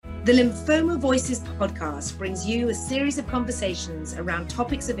The Lymphoma Voices podcast brings you a series of conversations around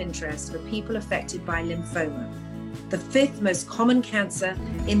topics of interest for people affected by lymphoma, the fifth most common cancer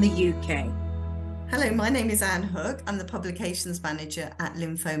in the UK. Hello, my name is Anne Hook. I'm the Publications Manager at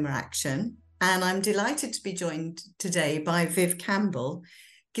Lymphoma Action, and I'm delighted to be joined today by Viv Campbell,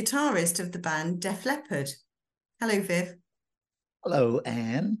 guitarist of the band Def Leppard. Hello, Viv. Hello,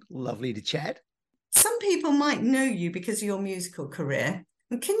 Anne. Lovely to chat. Some people might know you because of your musical career.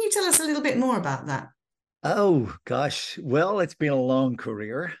 And can you tell us a little bit more about that? Oh, gosh. Well, it's been a long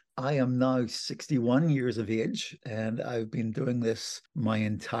career. I am now 61 years of age, and I've been doing this my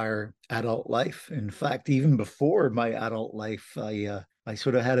entire adult life. In fact, even before my adult life, I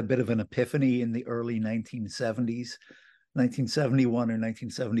sort of had a bit of an epiphany in the early 1970s. 1971 or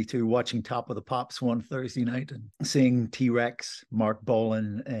 1972, watching Top of the Pops one Thursday night and seeing T-Rex, Mark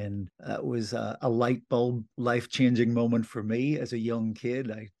Bolan, and that was a light bulb, life-changing moment for me as a young kid.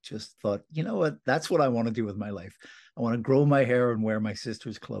 I just thought, you know what, that's what I want to do with my life. I want to grow my hair and wear my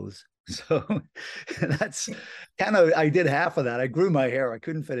sister's clothes. So that's kind of, I did half of that. I grew my hair. I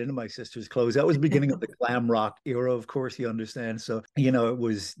couldn't fit into my sister's clothes. That was the beginning of the glam rock era, of course, you understand. So, you know, it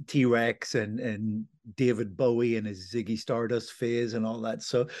was T-Rex and David Bowie and his Ziggy Stardust phase and all that.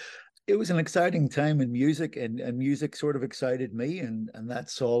 So it was an exciting time in music, and music sort of excited me, and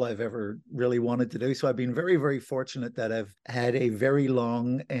that's all I've ever really wanted to do. So I've been very, very fortunate that I've had a very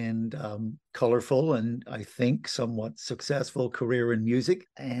long and colorful and I think somewhat successful career in music.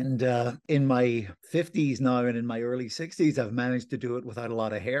 And in my 50s now and in my early 60s, I've managed to do it without a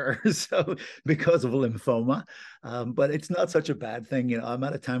lot of hair. So because of lymphoma, but it's not such a bad thing. You know, I'm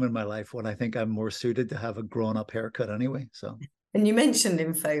at a time in my life when I think I'm more suited to have a grown-up haircut anyway. So. And you mentioned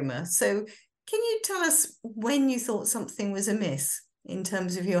lymphoma. So can you tell us when you thought something was amiss in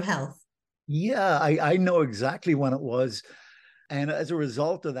terms of your health? Yeah, I know exactly when it was. And as a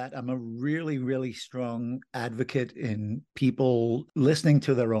result of that, I'm a really, really strong advocate in people listening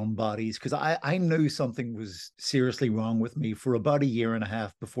to their own bodies, because I knew something was seriously wrong with me for about a year and a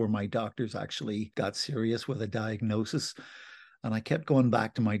half before my doctors actually got serious with a diagnosis. And I kept going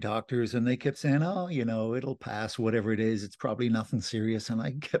back to my doctors and they kept saying, oh, you know, it'll pass, whatever it is. It's probably nothing serious. And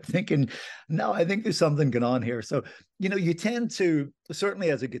I kept thinking, no, I think there's something going on here. So, you know, you tend to, certainly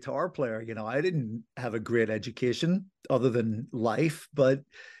as a guitar player, you know, I didn't have a great education other than life, but,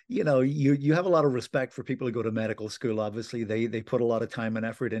 you know, you have a lot of respect for people who go to medical school. Obviously, they put a lot of time and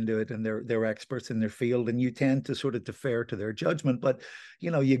effort into it, and they're experts in their field, and you tend to sort of defer to their judgment. But,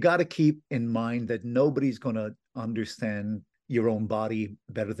 you know, you got to keep in mind that nobody's going to understand your own body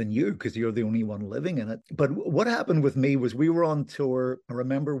better than you, because you're the only one living in it. But what happened with me was we were on tour. I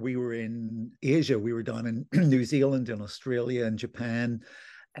remember we were in Asia. We were down in New Zealand and Australia and Japan.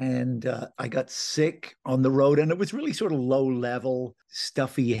 And I got sick on the road, and it was really sort of low level,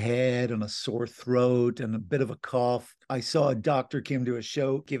 stuffy head and a sore throat and a bit of a cough. I saw a doctor came to a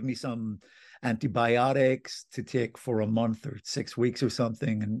show, give me some antibiotics to take for a month or 6 weeks or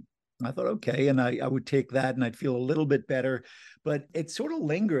something. And I thought, okay. And I would take that and I'd feel a little bit better, but it sort of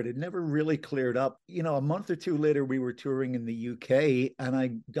lingered. It never really cleared up. You know, a month or two later, we were touring in the UK and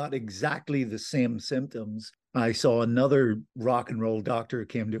I got exactly the same symptoms. I saw another rock and roll doctor who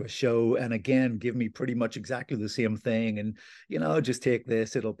came to a show and again, give me pretty much exactly the same thing. And, you know, just take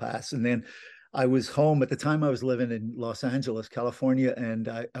this, it'll pass. And then I was home at the time. I was living in Los Angeles, California, and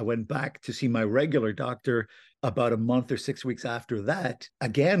I went back to see my regular doctor about a month or 6 weeks after that,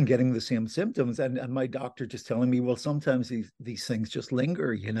 again, getting the same symptoms. And my doctor just telling me, well, sometimes these things just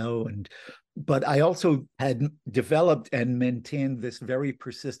linger, you know. But I also had developed and maintained this very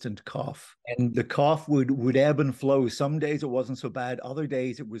persistent cough. And the cough would ebb and flow. Some days it wasn't so bad. Other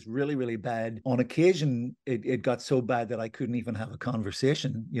days it was really, really bad. On occasion, it got so bad that I couldn't even have a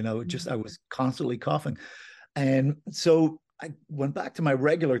conversation. You know, I was constantly coughing. And so I went back to my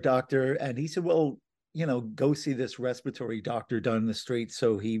regular doctor and he said, well, you know, go see this respiratory doctor down the street.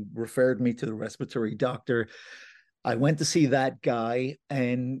 So he referred me to the respiratory doctor. I went to see that guy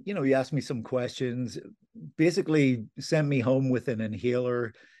and, you know, he asked me some questions, basically sent me home with an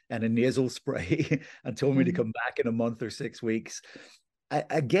inhaler and a nasal spray and told me to come back in a month or 6 weeks.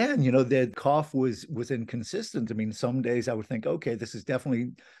 Again, you know, the cough was inconsistent. I mean, some days I would think, okay, this is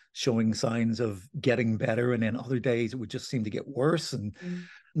definitely showing signs of getting better. And then other days it would just seem to get worse and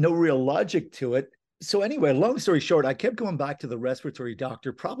no real logic to it. So anyway, long story short, I kept going back to the respiratory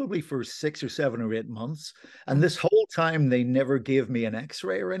doctor probably for 6 or 7 or 8 months. And this whole time, they never gave me an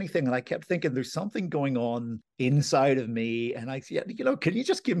x-ray or anything. And I kept thinking there's something going on inside of me. And I said, you know, can you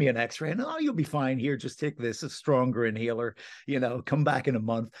just give me an x-ray? And, oh, you'll be fine here. Just take this, a stronger inhaler, you know, come back in a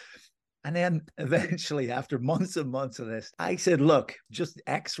month. And then eventually, after months and months of this, I said, look, just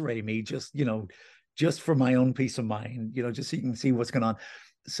x-ray me, just for my own peace of mind, just so you can see what's going on.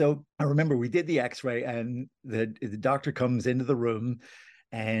 So I remember we did the x-ray, and the doctor comes into the room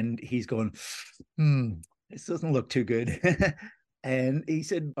and he's going, this doesn't look too good. And he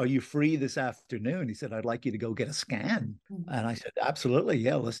said, are you free this afternoon? He said, I'd like you to go get a scan. And I said, absolutely.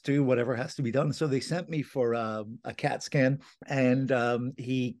 Yeah, let's do whatever has to be done. So they sent me for a CAT scan. And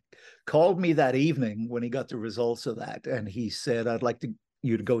he called me that evening when he got the results of that. And he said, I'd like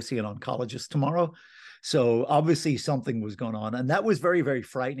you to go see an oncologist tomorrow. So obviously something was going on. And that was very, very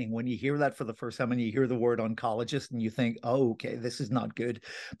frightening when you hear that for the first time and you hear the word oncologist and you think, oh, okay, this is not good.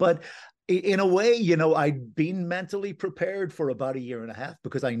 But in a way, I'd been mentally prepared for about 1.5 years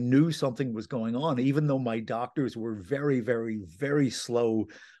because I knew something was going on, even though my doctors were very, very, very slow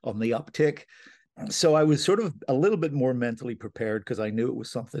on the uptick. So I was sort of a little bit more mentally prepared because I knew it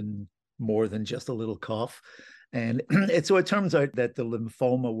was something more than just a little cough. And so it turns out that the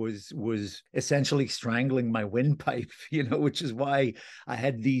lymphoma was essentially strangling my windpipe, which is why I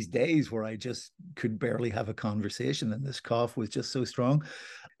had these days where I just could barely have a conversation, and this cough was just so strong.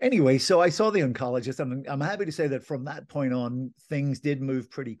 Anyway, so I saw the oncologist, and I'm happy to say that from that point on, things did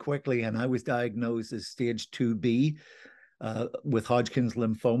move pretty quickly, and I was diagnosed as stage 2B with Hodgkin's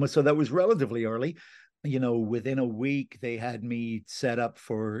lymphoma. So that was relatively early. Within a week, they had me set up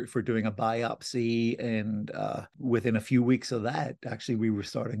for doing a biopsy. And within a few weeks of that, actually, we were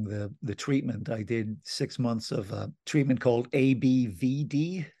starting the treatment. I did 6 months of a treatment called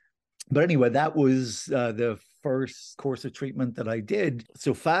ABVD. But anyway, that was the first course of treatment that I did.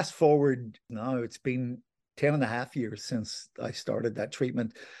 So fast forward, now it's been 10.5 years since I started that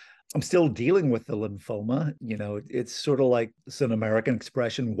treatment. I'm still dealing with the lymphoma. It's sort of like, it's an American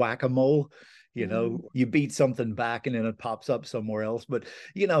expression, whack-a-mole. You beat something back and then it pops up somewhere else. But,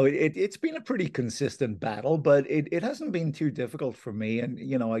 it's been a pretty consistent battle, but it hasn't been too difficult for me. And,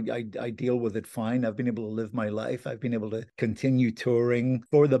 I deal with it fine. I've been able to live my life. I've been able to continue touring.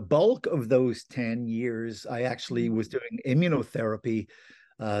 For the bulk of those 10 years, I actually was doing immunotherapy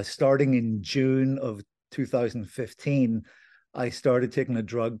starting in June of 2015. I started taking a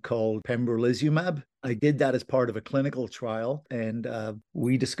drug called pembrolizumab. I did that as part of a clinical trial, and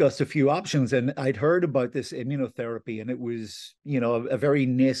we discussed a few options. And I'd heard about this immunotherapy, and it was, a very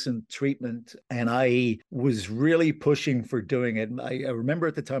nascent treatment. And I was really pushing for doing it. I remember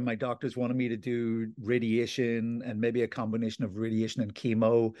at the time my doctors wanted me to do radiation and maybe a combination of radiation and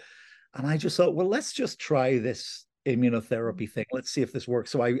chemo. And I just thought, well, let's just try this immunotherapy thing. Let's see if this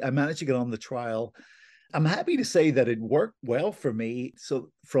works. So I managed to get on the trial. I'm happy to say that it worked well for me. So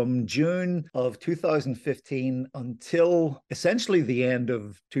from June of 2015 until essentially the end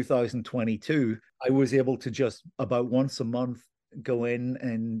of 2022, I was able to just about once a month go in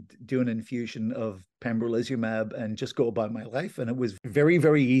and do an infusion of pembrolizumab and just go about my life. And it was very,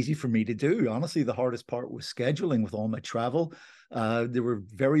 very easy for me to do. Honestly, the hardest part was scheduling with all my travel. There were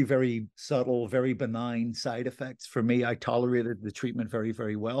very, very subtle, very benign side effects for me. I tolerated the treatment very,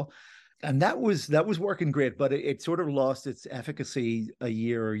 very well. And that was working great, but it sort of lost its efficacy a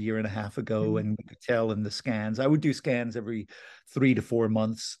year 1.5 years ago. And we could tell in the scans. I would do scans every 3 to 4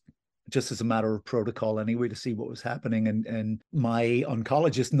 months, just as a matter of protocol anyway, to see what was happening. And my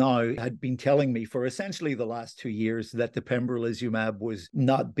oncologist now had been telling me for essentially the last 2 years that the pembrolizumab was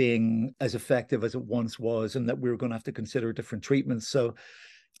not being as effective as it once was, and that we were going to have to consider different treatments. So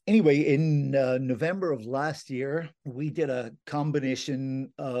anyway, in November of last year, we did a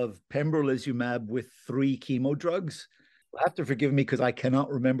combination of pembrolizumab with 3 chemo drugs. You'll have to forgive me because I cannot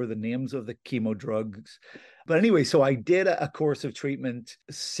remember the names of the chemo drugs. But anyway, so I did a course of treatment,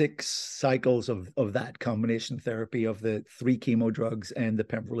 6 cycles of that combination therapy of the 3 chemo drugs and the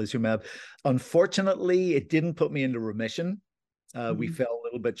pembrolizumab. Unfortunately, it didn't put me into remission. We fell a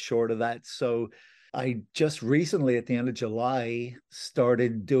little bit short of that. So I just recently, at the end of July,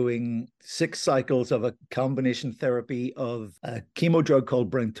 started doing 6 cycles of a combination therapy of a chemo drug called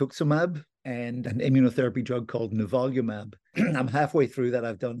brentuximab and an immunotherapy drug called nivolumab. I'm halfway through that.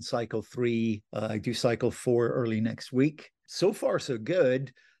 I've done cycle 3. I do cycle 4 early next week. So far, so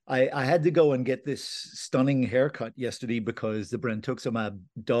good. I had to go and get this stunning haircut yesterday because the brentuximab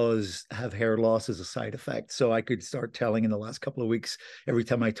does have hair loss as a side effect. So I could start telling in the last couple of weeks, every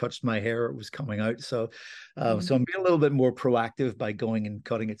time I touched my hair, it was coming out. So I'm being a little bit more proactive by going and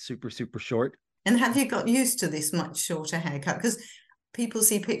cutting it super, super short. And have you got used to this much shorter haircut? Because people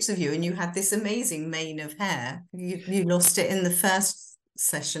see pictures of you and you had this amazing mane of hair. You lost it in the first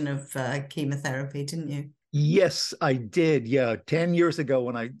session of chemotherapy, didn't you? Yes, I did. Yeah. 10 years ago,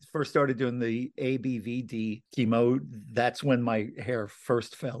 when I first started doing the ABVD chemo, that's when my hair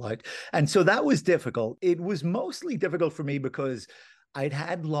first fell out. And so that was difficult. It was mostly difficult for me because I'd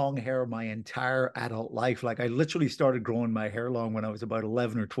had long hair my entire adult life. Like I literally started growing my hair long when I was about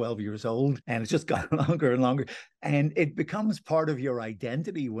 11 or 12 years old, and it's just got longer and longer. And it becomes part of your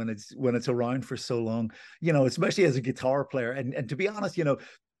identity when it's around for so long, especially as a guitar player. And to be honest,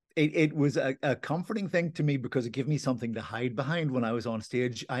 it was a comforting thing to me because it gave me something to hide behind when I was on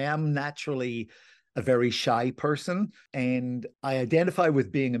stage. I am naturally a very shy person, and I identify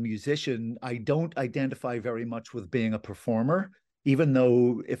with being a musician. I don't identify very much with being a performer, even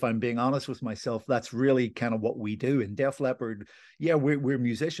though, if I'm being honest with myself, that's really kind of what we do in Def Leppard. Yeah, we're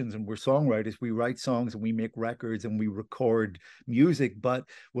musicians and we're songwriters. We write songs and we make records and we record music. But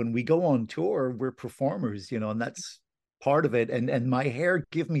when we go on tour, we're performers, and that's part of it. And my hair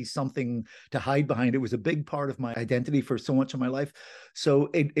gave me something to hide behind. It was a big part of my identity for so much of my life.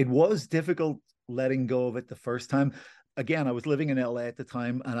 So it was difficult letting go of it the first time. Again, I was living in LA at the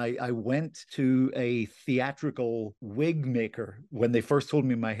time, and I went to a theatrical wig maker when they first told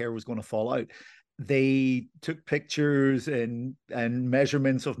me my hair was going to fall out. They took pictures and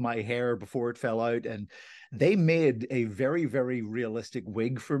measurements of my hair before it fell out, and they made a very, very realistic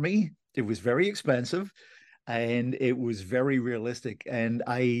wig for me. It was very expensive, and it was very realistic. And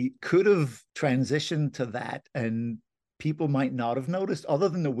I could have transitioned to that, and people might not have noticed, other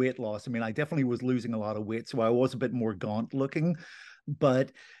than the weight loss. I mean, I definitely was losing a lot of weight, so I was a bit more gaunt looking,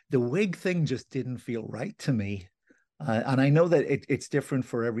 but the wig thing just didn't feel right to me. And I know that it's different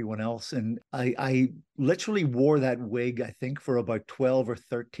for everyone else. And I literally wore that wig, I think, for about 12 or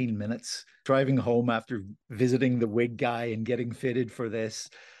 13 minutes, driving home after visiting the wig guy and getting fitted for this.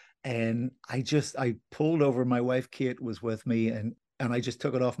 And I pulled over. My wife Kate was with me, and I just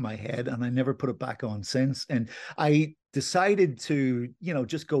took it off my head, and I never put it back on since. And I decided to,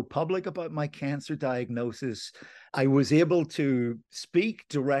 just go public about my cancer diagnosis. I was able to speak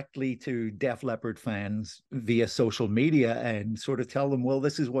directly to Def Leppard fans via social media and sort of tell them, well,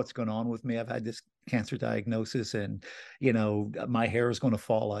 this is what's going on with me. I've had this cancer diagnosis, and, my hair is going to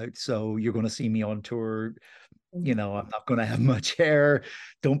fall out. So you're going to see me on tour. I'm not going to have much hair.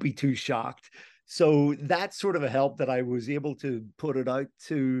 Don't be too shocked. So that's sort of a help that I was able to put it out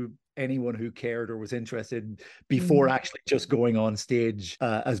to anyone who cared or was interested before actually just going on stage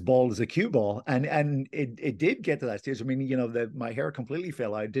as bald as a cue ball. And it did get to that stage. I mean, my hair completely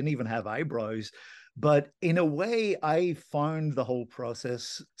fell out. Didn't even have eyebrows. But in a way, I found the whole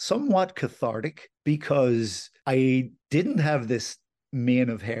process somewhat cathartic because I didn't have this mane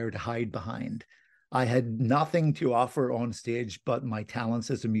of hair to hide behind. I had nothing to offer on stage but my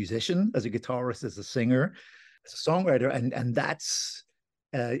talents as a musician, as a guitarist, as a singer, as a songwriter. And that's,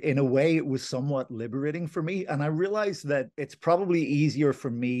 in a way, it was somewhat liberating for me. And I realized that it's probably easier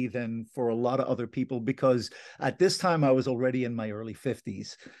for me than for a lot of other people, because at this time I was already in my early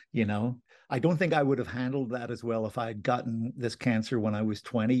 50s, I don't think I would have handled that as well if I had gotten this cancer when I was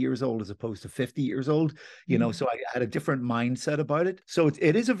 20 years old as opposed to 50 years old, so I had a different mindset about it. So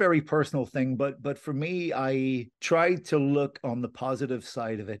it is a very personal thing, but for me, I tried to look on the positive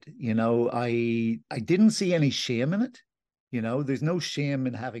side of it. I didn't see any shame in it. There's no shame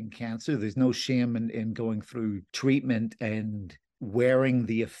in having cancer. There's no shame in going through treatment and wearing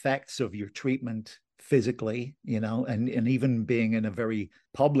the effects of your treatment physically, and even being in a very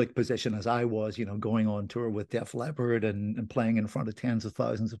public position as I was, going on tour with Def Leppard and playing in front of tens of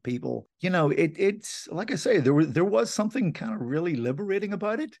thousands of people. It's like I say, there was something kind of really liberating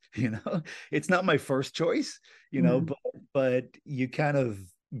about it. It's not my first choice, but you kind of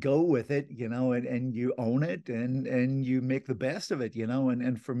go with it, and you own it and you make the best of it,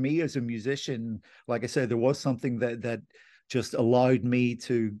 and for me as a musician, like I said, there was something that just allowed me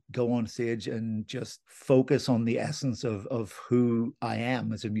to go on stage and just focus on the essence of who I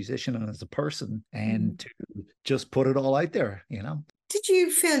am as a musician and as a person, and to just put it all out there, Did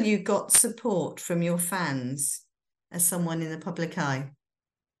you feel you got support from your fans as someone in the public eye?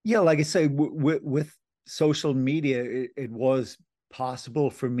 Yeah, like I say, with social media, it was possible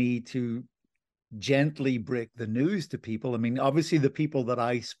for me to gently break the news to people. I mean, obviously the people that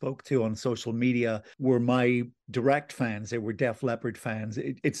I spoke to on social media were my direct fans. They were Def Leppard fans.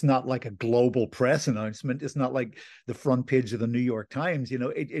 It's not like a global press announcement. It's not like the front page of the New York Times.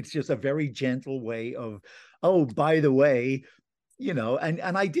 It's just a very gentle way of, oh, by the way,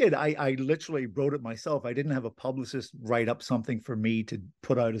 and I did. I literally wrote it myself. I didn't have a publicist write up something for me to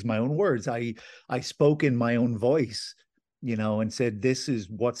put out as my own words. I spoke in my own voice, and said, this is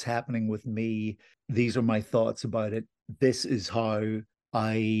what's happening with me. These are my thoughts about it. This is how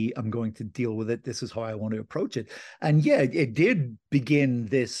I am going to deal with it. This is how I want to approach it. And yeah, it did begin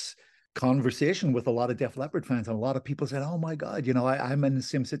this conversation with a lot of Def Leppard fans. And a lot of people said, oh my God, I'm in the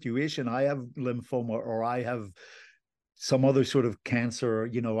same situation. I have lymphoma, or I have some other sort of cancer.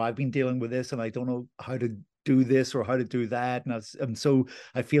 I've been dealing with this and I don't know how to do this or how to do that. And so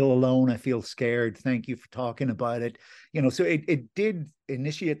I feel alone. I feel scared. Thank you for talking about it. So it did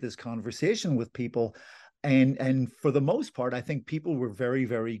initiate this conversation with people. And for the most part, I think people were very,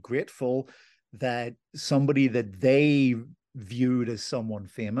 very grateful that somebody that they viewed as someone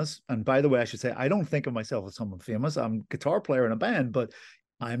famous. And by the way, I should say, I don't think of myself as someone famous. I'm a guitar player in a band, but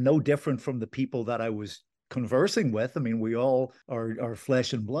I'm no different from the people that I was conversing with. I mean, we all are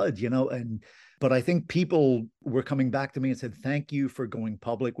flesh and blood, but I think people were coming back to me and said, thank you for going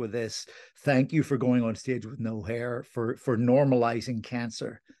public with this. Thank you for going on stage with no hair, for normalizing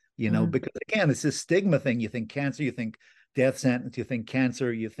cancer, because again, it's this stigma thing. You think cancer, you think death sentence, you think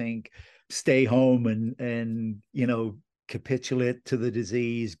cancer, you think stay home and capitulate to the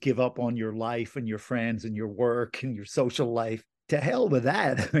disease, give up on your life and your friends and your work and your social life. To hell with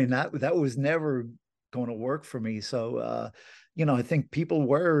that. I mean, that was never going to work for me. So, I think people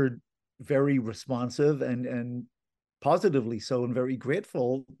were very responsive and positively so, and very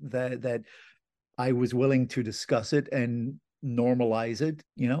grateful that I was willing to discuss it and normalize it,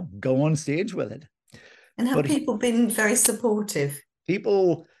 go on stage with it. And have people been very supportive?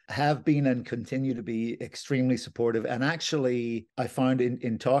 People have been and continue to be extremely supportive. And actually, I found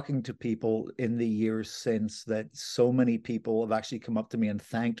in talking to people in the years since that so many people have actually come up to me and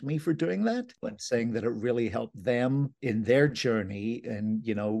thanked me for doing that, and saying that it really helped them in their journey and,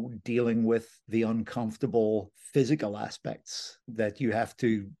 dealing with the uncomfortable physical aspects that you have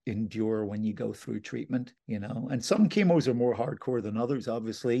to endure when you go through treatment, and some chemos are more hardcore than others,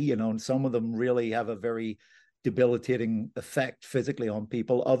 obviously, and some of them really have a very debilitating effect physically on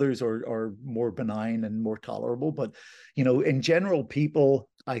people. Others are more benign and more tolerable. But, in general, people,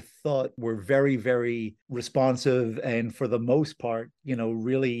 I thought, were very, very responsive. And for the most part,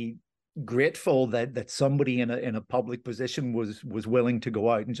 really grateful that somebody in a public position was willing to go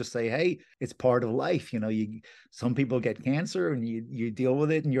out and just say, hey, it's part of life. Some people get cancer and you deal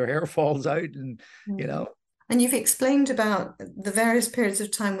with it and your hair falls out and, And you've explained about the various periods of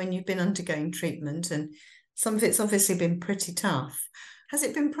time when you've been undergoing treatment, and some of it's obviously been pretty tough. Has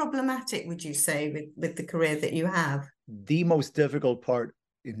it been problematic, would you say, with the career that you have? The most difficult part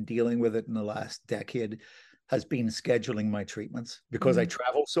in dealing with it in the last decade has been scheduling my treatments, because I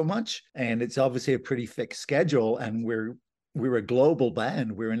travel so much and it's obviously a pretty fixed schedule, and we're a global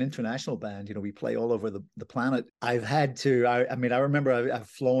band. We're an international band. We play all over the planet. I've had to, I remember I've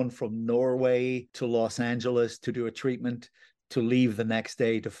flown from Norway to Los Angeles to do a treatment, to leave the next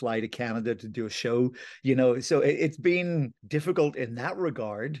day to fly to Canada to do a show, so it's been difficult in that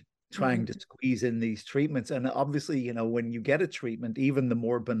regard, trying to squeeze in these treatments. And obviously, when you get a treatment, even the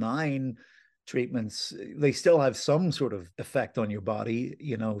more benign treatments, they still have some sort of effect on your body,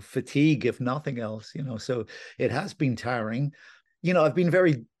 fatigue, if nothing else, so it has been tiring. I've been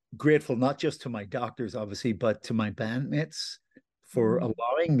very grateful, not just to my doctors, obviously, but to my bandmates for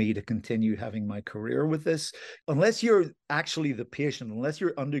allowing me to continue having my career with this. Unless you're actually the patient, unless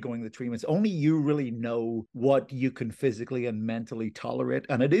you're undergoing the treatments, only you really know what you can physically and mentally tolerate.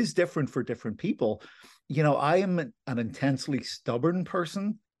 And it is different for different people. I am an intensely stubborn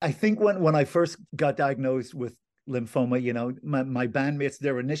person. I think when I first got diagnosed with lymphoma, my bandmates,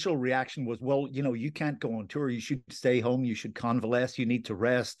 their initial reaction was, well, you can't go on tour. You should stay home. You should convalesce. You need to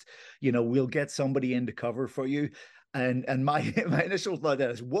rest. We'll get somebody in to cover for you. And my initial thought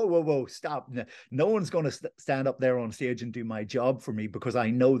is, whoa, stop. No one's going to stand up there on stage and do my job for me, because I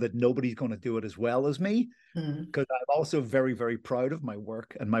know that nobody's going to do it as well as me. Because I'm also very, very proud of my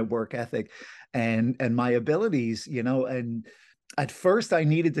work and my work ethic and my abilities, and at first I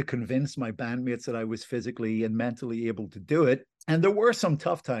needed to convince my bandmates that I was physically and mentally able to do it. And there were some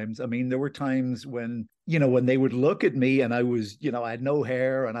tough times. I mean, there were times when, when they would look at me and I was, I had no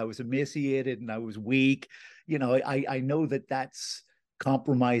hair and I was emaciated and I was weak. I know that that's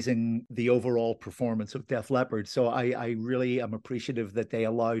compromising the overall performance of Def Leppard. So I really am appreciative that they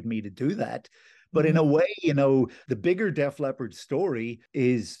allowed me to do that. But in a way, the bigger Def Leppard story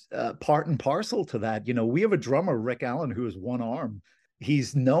is part and parcel to that. We have a drummer, Rick Allen, who has one arm.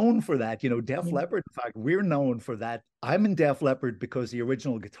 He's known for that. Def Leppard, in fact, we're known for that. I'm in Def Leppard because the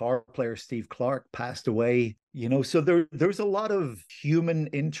original guitar player, Steve Clark, passed away. So there's a lot of human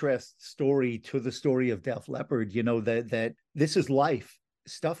interest story to the story of Def Leppard, that this is life.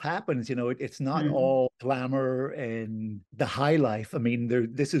 stuff happens, it's not all glamour and the high life. I mean,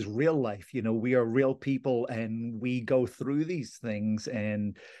 this is real life. We are real people and we go through these things,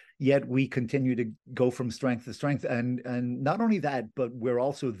 and yet we continue to go from strength to strength. And not only that, but we're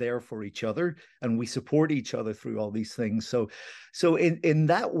also there for each other, and we support each other through all these things. So in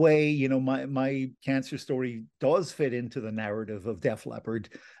that way, my cancer story does fit into the narrative of Def Leppard.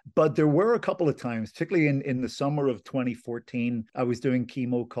 But there were a couple of times, particularly in the summer of 2014, I was doing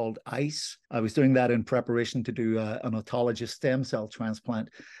chemo called ICE. I was doing that in preparation to do an autologous stem cell transplant.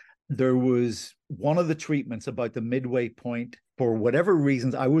 There was one of the treatments about the midway point. For whatever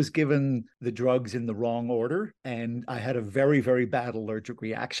reasons, I was given the drugs in the wrong order, and I had a very, very bad allergic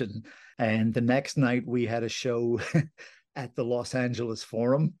reaction. And the next night we had a show at the Los Angeles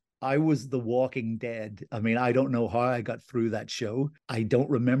Forum. I was the walking dead. I mean, I don't know how I got through that show. I don't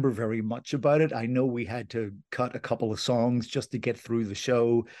remember very much about it. I know we had to cut a couple of songs just to get through the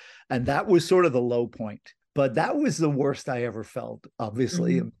show. And that was sort of the low point. But that was the worst I ever felt,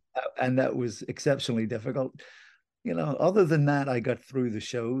 obviously. Mm-hmm. And that was exceptionally difficult. Other than that, I got through the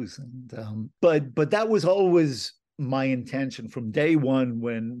shows. And but that was always my intention from day one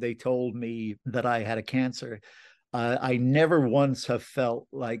when they told me that I had a cancer. I never once have felt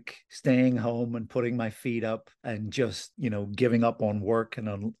like staying home and putting my feet up and just, giving up on work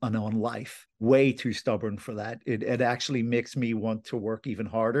and on life. Way too stubborn for that. It actually makes me want to work even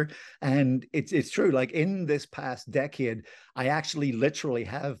harder. And it's true. Like in this past decade, I actually literally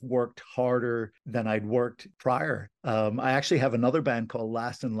have worked harder than I'd worked prior. I actually have another band called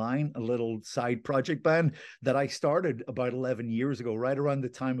Last in Line, a little side project band that I started about 11 years ago, right around the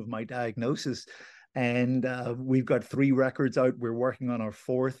time of my diagnosis. And we've got 3 records out. We're working on our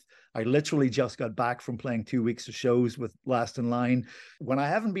 4th. I literally just got back from playing 2 weeks of shows with Last in Line. When I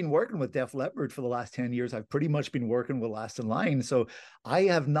haven't been working with Def Leppard for the last 10 years, I've pretty much been working with Last in Line. So I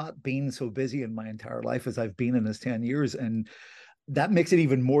have not been so busy in my entire life as I've been in this 10 years. And that makes it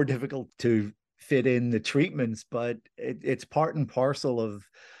even more difficult to fit in the treatments. But it's part and parcel of,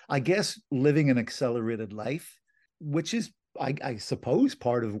 I guess, living an accelerated life, which is I suppose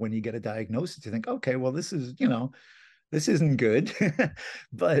part of when you get a diagnosis, you think, okay, well, this isn't good.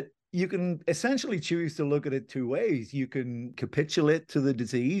 But you can essentially choose to look at it 2 ways. You can capitulate to the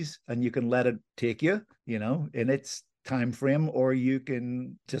disease and you can let it take you, in its time frame, or you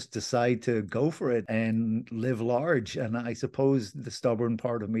can just decide to go for it and live large. And I suppose the stubborn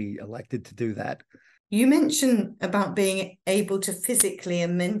part of me elected to do that. You mentioned about being able to physically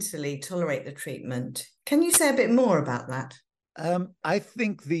and mentally tolerate the treatment. Can you say a bit more about that? I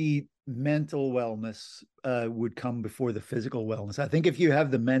think the mental wellness would come before the physical wellness. I think if you have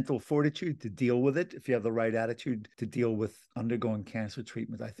the mental fortitude to deal with it, if you have the right attitude to deal with undergoing cancer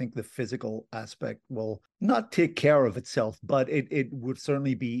treatment, I think the physical aspect will not take care of itself, but it would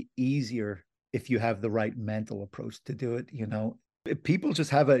certainly be easier if you have the right mental approach to do it, People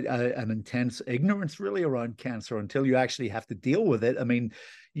just have an intense ignorance really around cancer until you actually have to deal with it. I mean,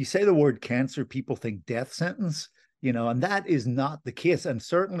 you say the word cancer, people think death sentence, and that is not the case. And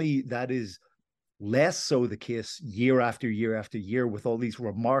certainly that is less so the case year after year after year with all these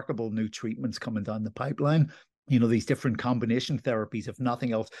remarkable new treatments coming down the pipeline, these different combination therapies, if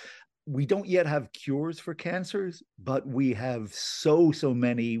nothing else. We don't yet have cures for cancers, but we have so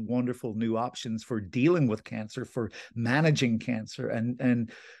many wonderful new options for dealing with cancer, for managing cancer.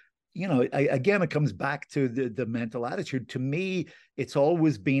 And again, it comes back to the mental attitude. To me, it's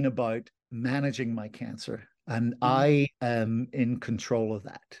always been about managing my cancer. And I am in control of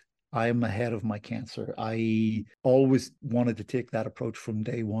that. I am ahead of my cancer. I always wanted to take that approach from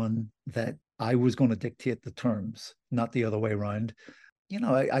day one, that I was going to dictate the terms, not the other way around.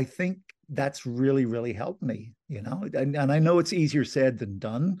 I think that's really, really helped me, and I know it's easier said than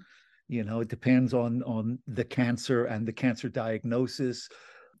done. It depends on the cancer and the cancer diagnosis.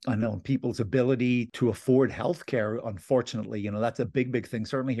 I know people's ability to afford healthcare, unfortunately, that's a big thing,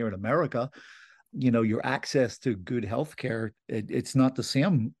 certainly here in America. Your access to good healthcare, it's not the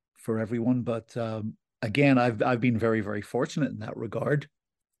same for everyone. But again, I've been very, very fortunate in that regard.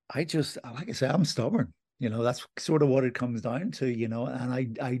 Like I say, I'm stubborn. That's sort of what it comes down to,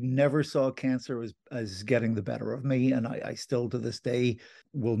 and I never saw cancer as getting the better of me. And I still to this day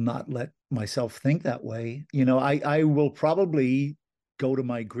will not let myself think that way. I will probably go to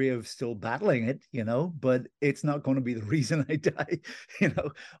my grave still battling it, but it's not going to be the reason I die.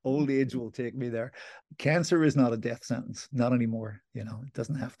 Old age will take me there. Cancer is not a death sentence, not anymore. It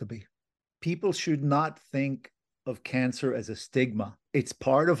doesn't have to be. People should not think of cancer as a stigma. It's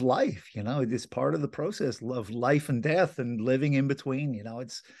part of life, it's part of the process of life and death and living in between.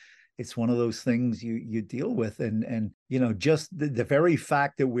 it's one of those things you deal with. And just the very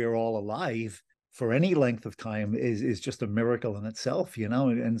fact that we're all alive for any length of time is just a miracle in itself,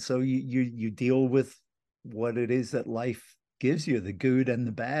 and so you deal with what it is that life gives you, the good and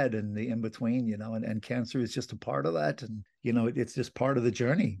the bad and the in between, and cancer is just a part of that. And, it's just part of the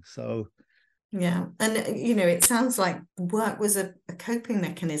journey. So. Yeah. And, it sounds like work was a coping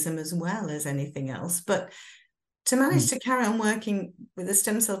mechanism as well as anything else. But to manage to carry on working with a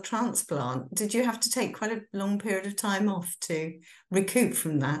stem cell transplant, did you have to take quite a long period of time off to recoup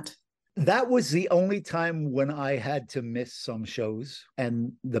from that? That was the only time when I had to miss some shows,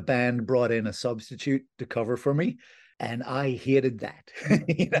 and the band brought in a substitute to cover for me. And I hated that,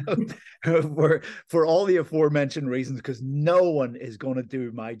 for all the aforementioned reasons, because no one is going to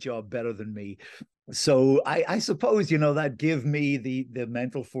do my job better than me. So I suppose, that gave me the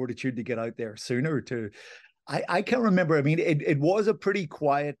mental fortitude to get out there sooner. I can't remember. I mean, it was a pretty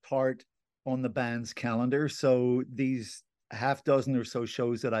quiet part on the band's calendar. So these half dozen or so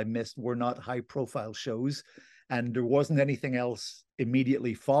shows that I missed were not high profile shows, and there wasn't anything else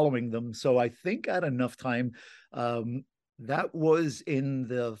immediately following them. So I think I had enough time. That was in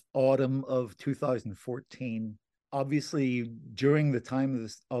the autumn of 2014. Obviously, during the time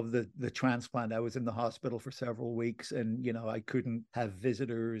of the transplant, I was in the hospital for several weeks, and I couldn't have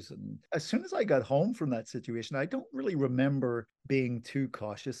visitors. And as soon as I got home from that situation, I don't really remember being too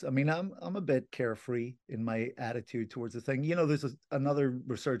cautious. I mean, I'm a bit carefree in my attitude towards the thing. There's another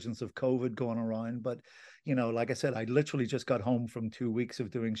resurgence of COVID going around, but like I said, I literally just got home from 2 weeks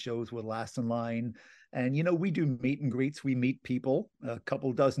of doing shows with Last in Line. And, we do meet and greets. We meet people, a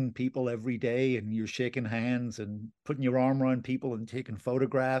couple dozen people every day, and you're shaking hands and putting your arm around people and taking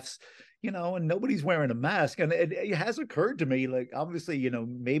photographs, and nobody's wearing a mask. And it has occurred to me, like, obviously,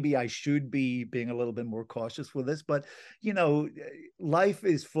 maybe I should be being a little bit more cautious with this, but, life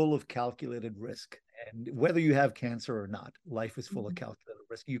is full of calculated risk. And whether you have cancer or not, life is full of calculated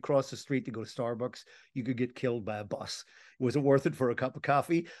risk. You cross the street to go to Starbucks, you could get killed by a bus. Was it worth it for a cup of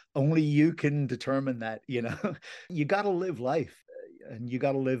coffee? Only you can determine that. You got to live life, and you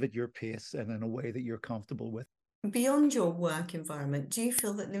got to live at your pace and in a way that you're comfortable with. Beyond your work environment, do you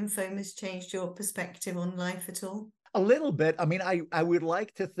feel that lymphoma has changed your perspective on life at all? A little bit. I mean, I would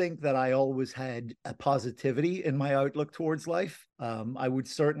like to think that I always had a positivity in my outlook towards life. I would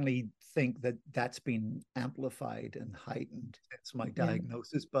certainly think that that's been amplified and heightened since my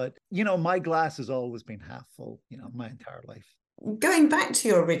diagnosis. But, my glass has always been half full, my entire life. Going back to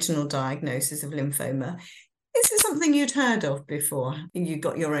your original diagnosis of lymphoma, is it something you'd heard of before you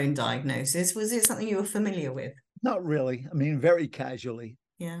got your own diagnosis? Was it something you were familiar with? Not really. I mean, very casually.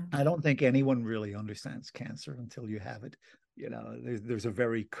 Yeah. I don't think anyone really understands cancer until you have it. There's a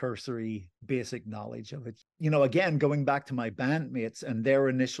very cursory basic knowledge of it. Again, going back to my bandmates and their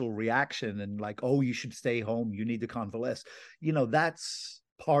initial reaction and like, oh, you should stay home, you need to convalesce. That's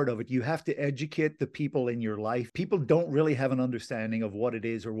part of it. You have to educate the people in your life. People don't really have an understanding of what it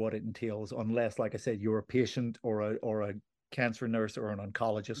is or what it entails unless, like I said, you're a patient or a cancer nurse or an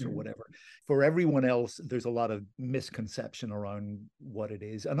oncologist or whatever. For everyone else, there's a lot of misconception around what it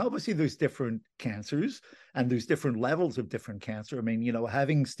is. And obviously there's different cancers and there's different levels of different cancer. I mean,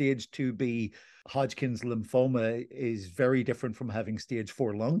 having stage 2B Hodgkin's lymphoma is very different from having stage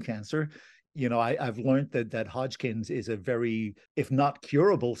 4 lung cancer. I've learned that Hodgkin's is a very, if not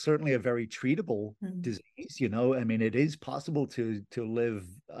curable, certainly a very treatable disease. I mean, it is possible to live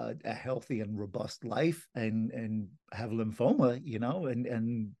a healthy and robust life and have lymphoma,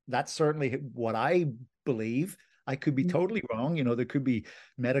 and that's certainly what I believe. I could be totally wrong. There could be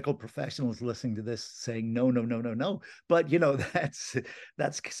medical professionals listening to this saying, no. But,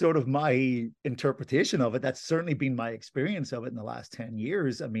 that's sort of my interpretation of it. That's certainly been my experience of it in the last 10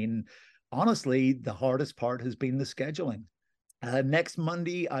 years. I mean, honestly, the hardest part has been the scheduling. Next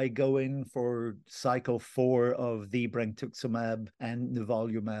Monday, I go in for cycle 4 of the brentuximab and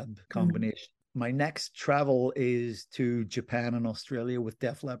nivolumab combination. My next travel is to Japan and Australia with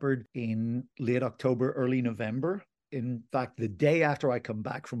Def Leppard in late October, early November. In fact, the day after I come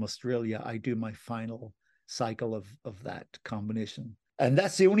back from Australia, I do my final cycle of that combination. And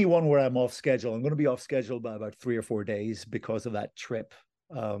that's the only one where I'm off schedule. I'm going to be off schedule by about 3 or 4 days because of that trip.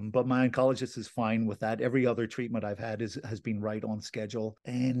 But my oncologist is fine with that. Every other treatment I've had has been right on schedule.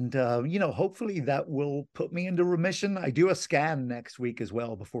 And, hopefully that will put me into remission. I do a scan next week as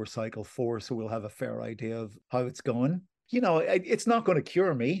well before cycle 4. So we'll have a fair idea of how it's going. It's not going to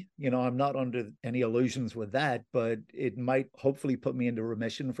cure me. I'm not under any illusions with that, but it might hopefully put me into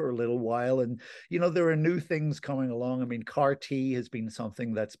remission for a little while. And, there are new things coming along. I mean, CAR T has been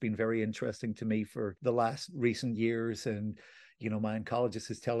something that's been very interesting to me for the last recent years. And, My oncologist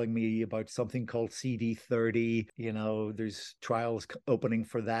is telling me about something called CD30. There's trials opening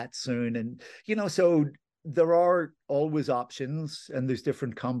for that soon. And, so there are always options, and there's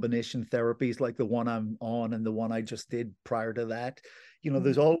different combination therapies like the one I'm on and the one I just did prior to that.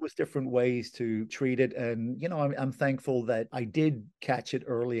 There's always different ways to treat it. And, I'm thankful that I did catch it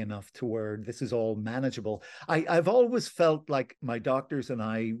early enough to where this is all manageable. I've always felt like my doctors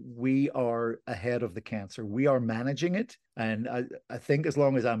and we are ahead of the cancer. We are managing it. And I think as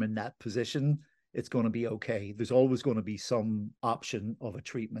long as I'm in that position, it's going to be okay. There's always going to be some option of a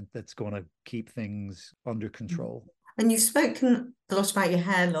treatment that's going to keep things under control. And you've spoken a lot about your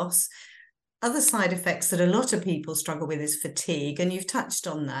hair loss. Other side effects that a lot of people struggle with is fatigue, and you've touched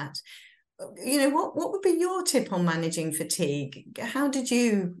on that. What would be your tip on managing fatigue? How did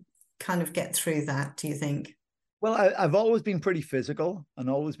you kind of get through that, do you think? Well, I've always been pretty physical and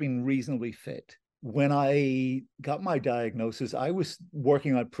always been reasonably fit. When I got my diagnosis, I was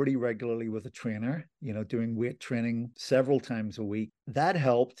working out pretty regularly with a trainer, doing weight training several times a week. That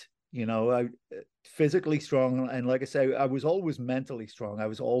helped. I physically strong. And like I say, I was always mentally strong. I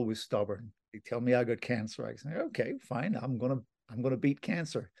was always stubborn. They tell me I got cancer. I say, okay, fine. I'm gonna beat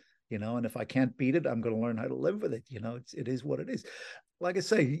cancer, and if I can't beat it, I'm gonna learn how to live with it. It is what it is. Like I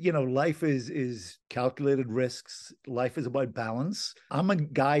say, life is calculated risks. Life is about balance. I'm a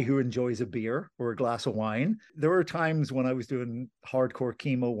guy who enjoys a beer or a glass of wine. There were times when I was doing hardcore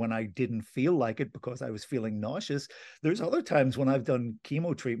chemo when I didn't feel like it because I was feeling nauseous. There's other times when I've done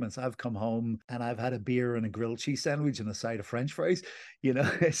chemo treatments, I've come home and I've had a beer and a grilled cheese sandwich and a side of French fries,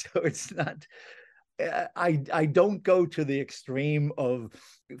 so it's not... I don't go to the extreme of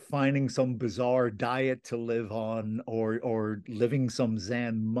finding some bizarre diet to live on or living some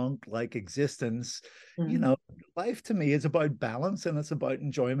Zen monk-like existence. Life to me is about balance, and it's about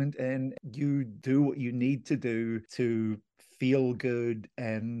enjoyment, and you do what you need to do to feel good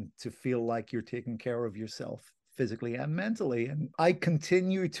and to feel like you're taking care of yourself physically and mentally. And I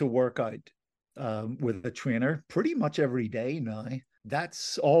continue to work out with a trainer pretty much every day now.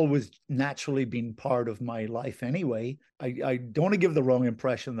 That's always naturally been part of my life anyway. I don't want to give the wrong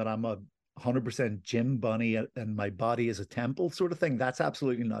impression that I'm a 100% gym bunny and my body is a temple sort of thing. That's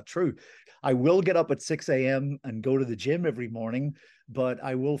absolutely not true. I will get up at 6 a.m. and go to the gym every morning, but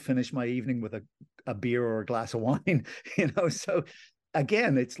I will finish my evening with a beer or a glass of wine, so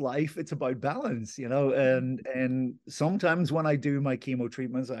again, it's life. It's about balance, and sometimes when I do my chemo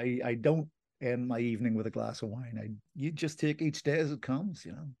treatments, I don't end my evening with a glass of wine. You just take each day as it comes,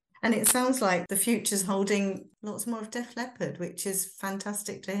 And it sounds like the future's holding lots more of Def Leppard, which is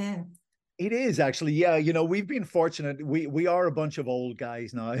fantastic to hear. It is actually, yeah. We've been fortunate. We are a bunch of old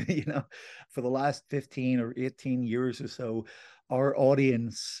guys now, for the last 15 or 18 years or so, our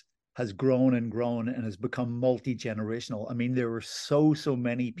audience has grown and grown and has become multi-generational. I mean, there are so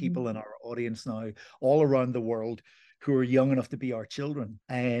many people in our audience now all around the world who are young enough to be our children.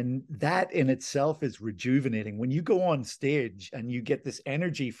 And that in itself is rejuvenating. When you go on stage and you get this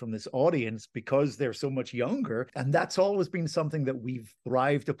energy from this audience because they're so much younger, and that's always been something that we've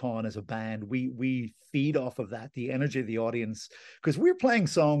thrived upon as a band. We feed off of that, the energy of the audience, because we're playing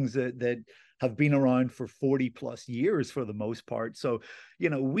songs that have been around for 40 plus years for the most part. So,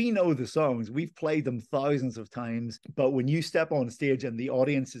 we know the songs, we've played them thousands of times, but when you step on stage and the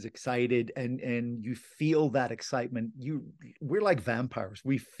audience is excited and you feel that excitement, we're like vampires.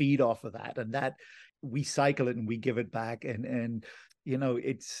 We feed off of that, and that we cycle it and we give it back. And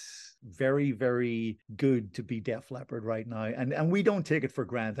it's very, very good to be Def Leppard right now. And we don't take it for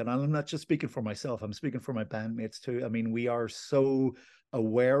granted. And I'm not just speaking for myself, I'm speaking for my bandmates too. I mean, we are so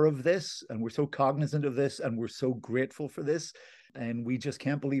aware of this, and we're so cognizant of this, and we're so grateful for this, and we just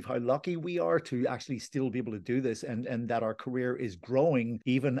can't believe how lucky we are to actually still be able to do this, and that our career is growing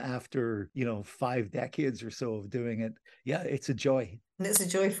even after 5 decades or so of doing it. Yeah, it's a joy. And it's a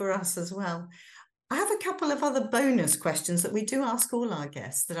joy for us as well. I have a couple of other bonus questions that we do ask all our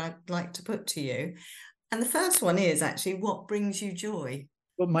guests that I'd like to put to you. And the first one is actually, what brings you joy?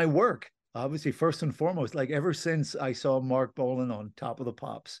 Well, my work. Obviously, first and foremost, like ever since I saw Mark Bolan on Top of the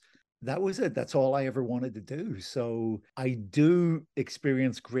Pops, that was it. That's all I ever wanted to do. So I do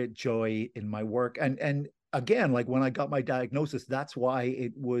experience great joy in my work. And again, like when I got my diagnosis, that's why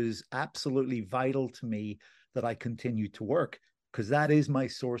it was absolutely vital to me that I continue to work, because that is my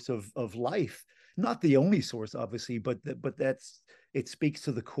source of life. Not the only source, obviously, but it speaks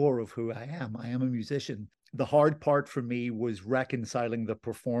to the core of who I am. I am a musician. The hard part for me was reconciling the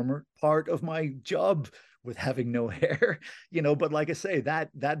performer part of my job with having no hair, but like I say,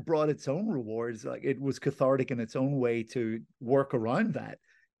 that brought its own rewards. Like it was cathartic in its own way to work around that.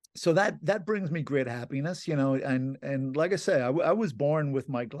 So that brings me great happiness, and like I say, I was born with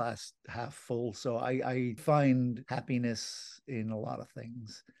my glass half full. So I find happiness in a lot of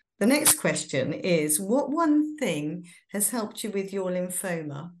things. The next question is, what one thing has helped you with your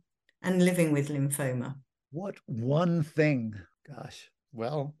lymphoma and living with lymphoma? What one thing? Gosh,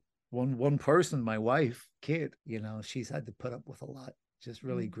 well, one person, my wife, Kate, she's had to put up with a lot. Just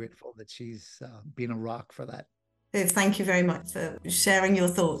really grateful that she's been a rock for that. Viv, thank you very much for sharing your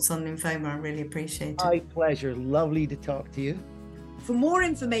thoughts on lymphoma. I really appreciate it. My pleasure. Lovely to talk to you. For more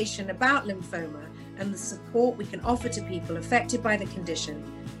information about lymphoma and the support we can offer to people affected by the condition,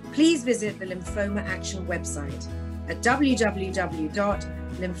 please visit the Lymphoma Action website at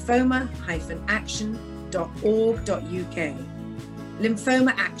www.lymphoma-action.org.uk.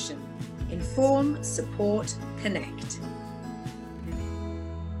 Lymphoma Action. Inform, support, connect.